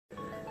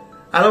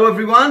Hello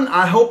everyone,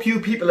 I hope you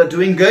people are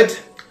doing good.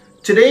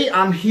 Today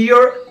I'm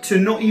here to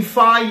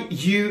notify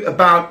you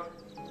about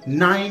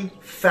 9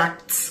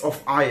 facts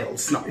of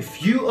IELTS. Now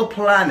if you are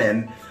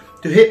planning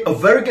to hit a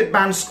very good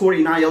band score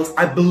in IELTS,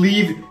 I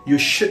believe you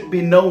should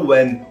be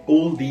knowing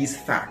all these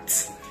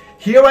facts.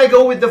 Here I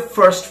go with the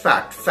first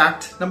fact.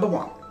 Fact number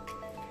 1.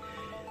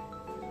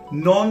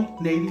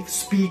 Non-native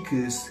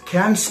speakers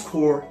can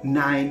score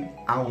 9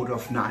 out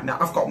of 9. Now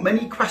I've got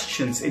many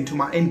questions into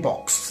my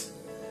inbox.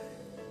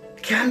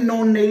 Can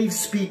non-native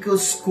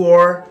speakers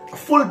score a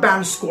full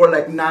band score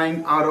like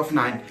 9 out of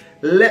 9?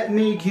 Let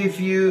me give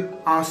you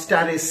a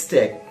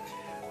statistic.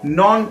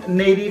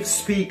 Non-native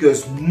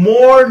speakers,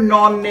 more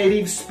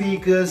non-native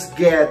speakers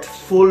get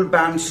full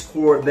band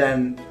score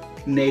than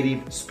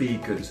native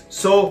speakers.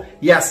 So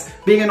yes,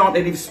 being a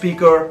non-native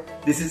speaker,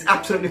 this is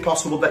absolutely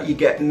possible that you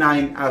get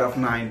 9 out of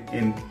 9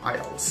 in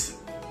IELTS.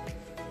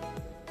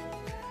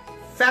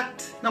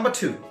 Fact number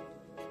 2.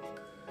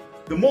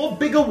 The more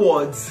bigger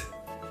words,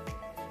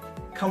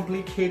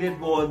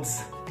 complicated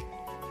words,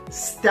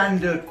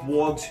 standard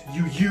words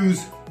you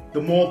use,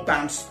 the more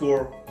band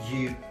score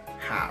you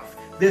have.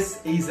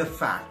 This is a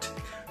fact.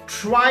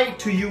 Try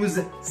to use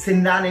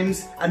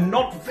synonyms and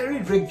not very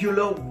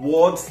regular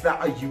words that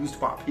are used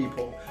by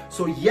people.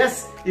 So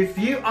yes, if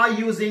you are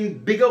using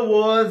bigger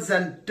words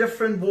and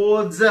different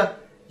words,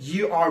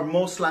 you are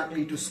most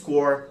likely to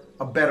score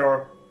a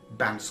better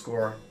band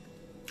score.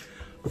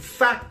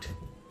 Fact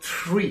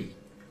 3.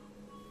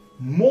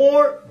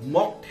 More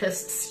mock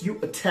tests you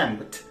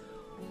attempt,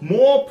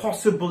 more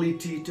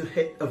possibility to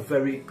hit a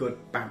very good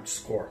band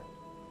score.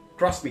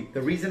 Trust me,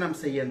 the reason I'm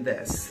saying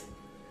this,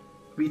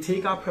 we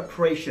take our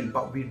preparation,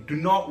 but we do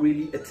not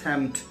really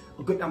attempt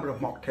a good number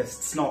of mock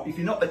tests. Now, if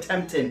you're not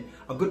attempting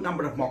a good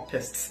number of mock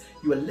tests,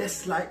 you are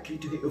less likely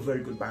to hit a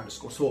very good band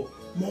score. So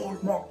more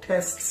mock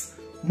tests,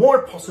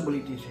 more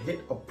possibility to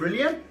hit a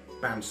brilliant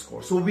band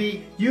score. So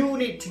you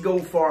need to go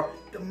for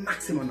the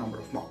maximum number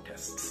of mock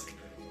tests.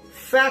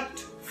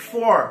 Fact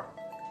 4.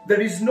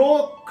 There is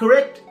no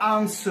correct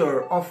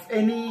answer of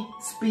any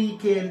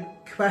speaking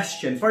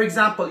question. For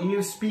example, in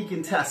your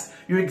speaking test,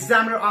 your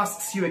examiner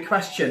asks you a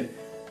question.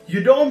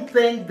 You don't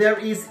think there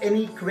is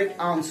any correct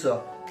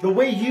answer. The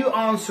way you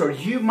answer,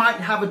 you might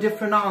have a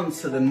different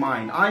answer than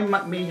mine. I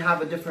may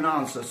have a different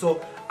answer.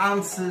 So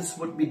answers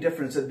would be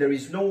different. So there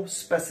is no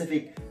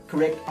specific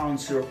correct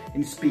answer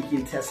in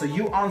speaking test. So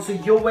you answer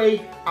your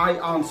way, I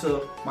answer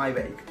my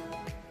way.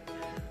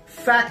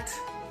 Fact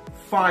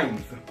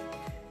 5.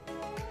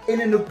 In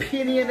an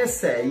opinion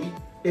essay,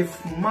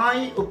 if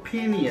my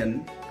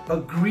opinion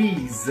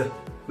agrees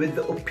with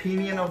the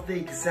opinion of the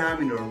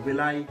examiner, will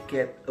I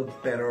get a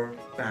better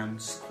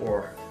band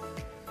score?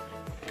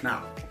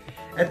 Now,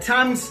 at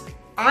times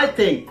I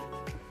think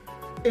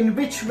in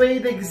which way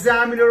the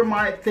examiner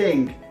might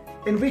think,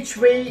 in which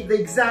way the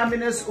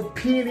examiner's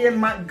opinion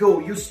might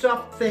go. You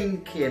stop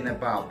thinking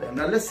about them.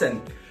 Now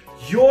listen,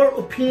 your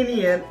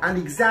opinion and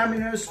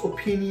examiner's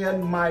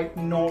opinion might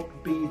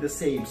not be the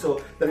same. So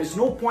there is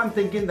no point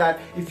thinking that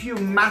if you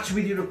match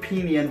with your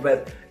opinion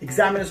with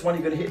examiner's one,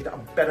 you're going to hit a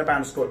better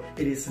band score.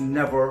 It is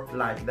never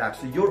like that.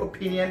 So your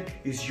opinion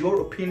is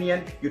your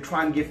opinion. You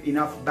try and give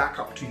enough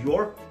backup to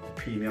your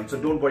opinion. So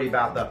don't worry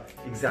about the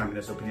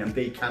examiner's opinion.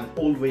 They can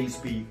always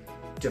be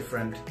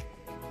different.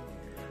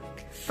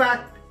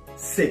 Fact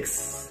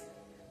 6.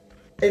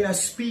 In a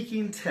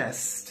speaking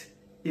test,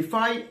 if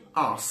I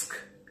ask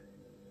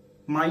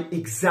my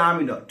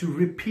examiner to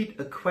repeat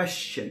a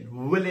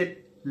question, will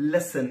it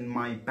lessen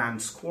my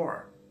band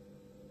score?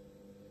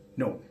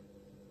 No.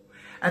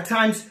 At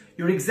times,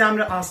 your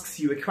examiner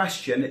asks you a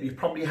question and you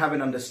probably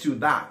haven't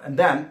understood that, and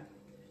then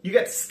you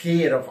get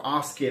scared of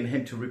asking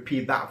him to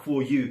repeat that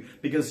for you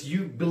because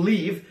you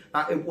believe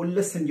that it will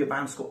lessen your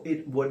band score.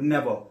 It would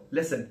never.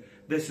 Listen,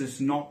 this is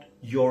not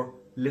your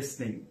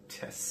listening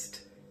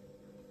test.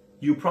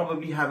 You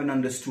probably haven't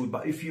understood,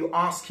 but if you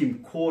ask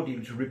him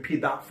cordially to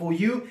repeat that for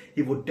you,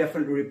 he would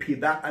definitely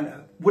repeat that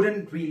and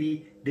wouldn't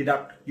really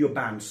deduct your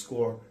band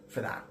score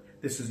for that.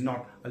 This is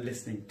not a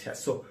listening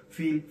test. So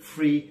feel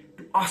free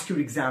to ask your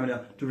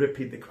examiner to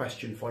repeat the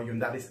question for you, and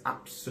that is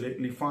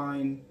absolutely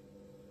fine.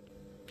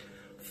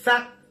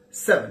 Fact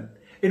 7.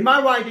 In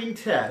my writing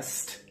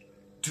test,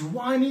 do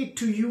I need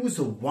to use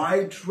a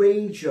wide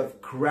range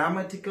of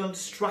grammatical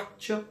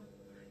structure?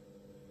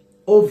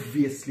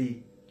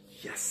 Obviously,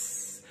 yes.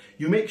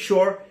 You make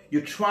sure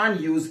you try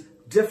and use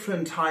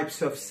different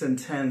types of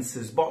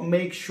sentences, but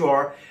make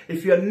sure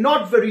if you're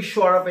not very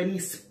sure of any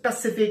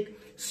specific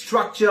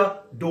structure,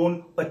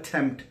 don't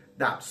attempt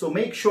that. So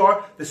make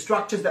sure the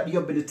structures that you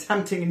have been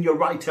attempting in your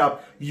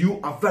write-up, you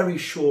are very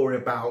sure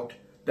about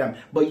them.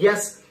 But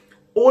yes,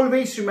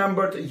 always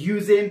remember that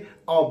using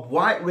a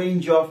wide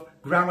range of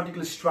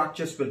grammatical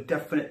structures will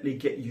definitely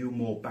get you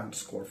more band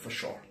score for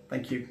sure.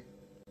 Thank you.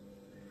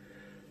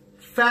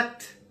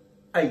 Fact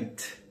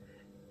 8.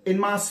 In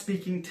my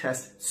speaking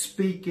test,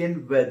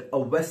 speaking with a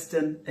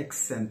Western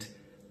accent,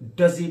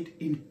 does it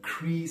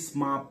increase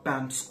my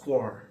band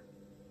score?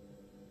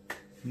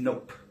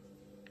 Nope.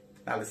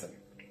 Now listen.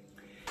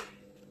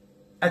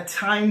 At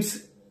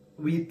times,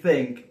 we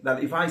think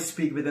that if I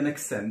speak with an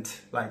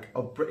accent, like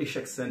a British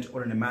accent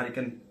or an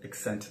American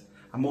accent,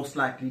 I'm most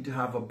likely to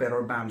have a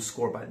better band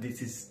score, but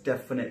this is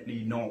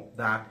definitely not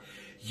that.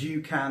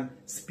 You can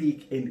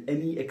speak in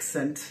any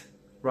accent,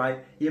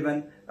 right?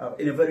 Even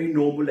in a very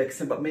normal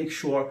accent, but make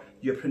sure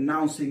you're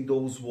pronouncing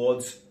those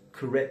words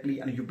correctly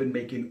and you've been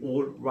making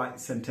all right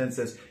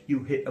sentences.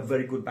 You hit a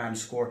very good band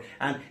score.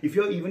 And if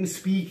you're even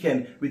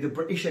speaking with a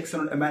British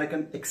accent or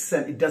American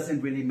accent, it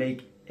doesn't really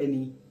make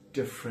any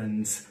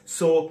difference.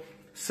 So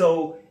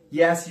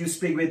yes, you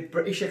speak with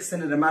British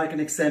accent and American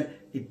accent,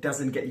 it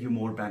doesn't get you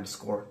more band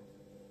score.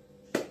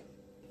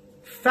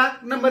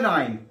 Fact number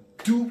 9.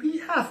 Do we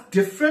have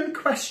different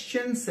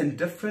questions in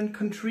different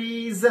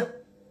countries?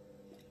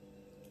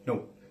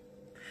 No.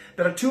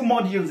 There are 2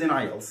 modules in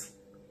IELTS,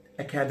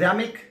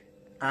 academic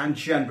and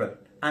general.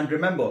 And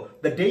remember,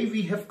 the day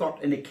we have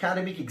got an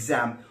academic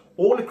exam,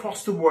 all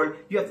across the world,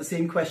 you have the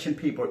same question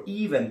paper.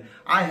 Even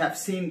I have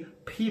seen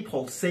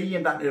people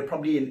saying that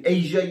probably in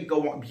Asia, you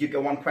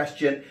get one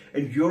question.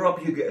 In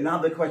Europe, you get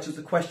another question.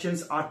 The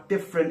questions are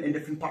different in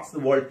different parts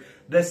of the world.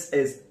 This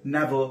is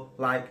never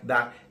like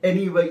that.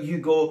 Anywhere you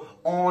go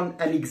on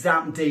an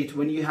exam date,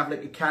 when you have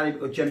like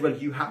academic or general,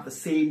 you have the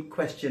same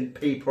question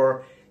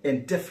paper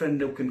in different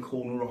nook and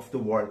corner of the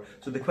world.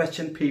 So the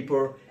question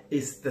paper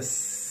is the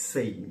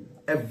same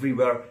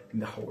everywhere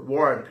in the whole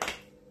world.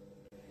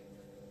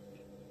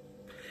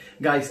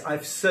 Guys,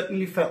 I've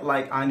certainly felt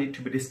like I need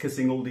to be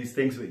discussing all these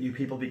things with you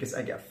people because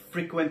I get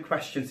frequent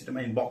questions into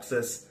my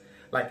inboxes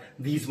like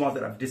these ones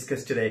that I've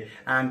discussed today.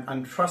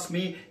 And trust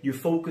me, you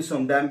focus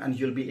on them and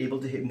you'll be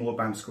able to hit more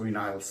band score in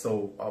IELTS.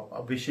 So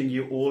I'm wishing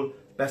you all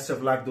best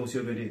of luck, those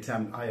who are going to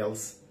attempt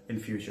IELTS in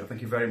future.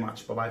 Thank you very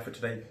much. Bye-bye for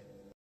today.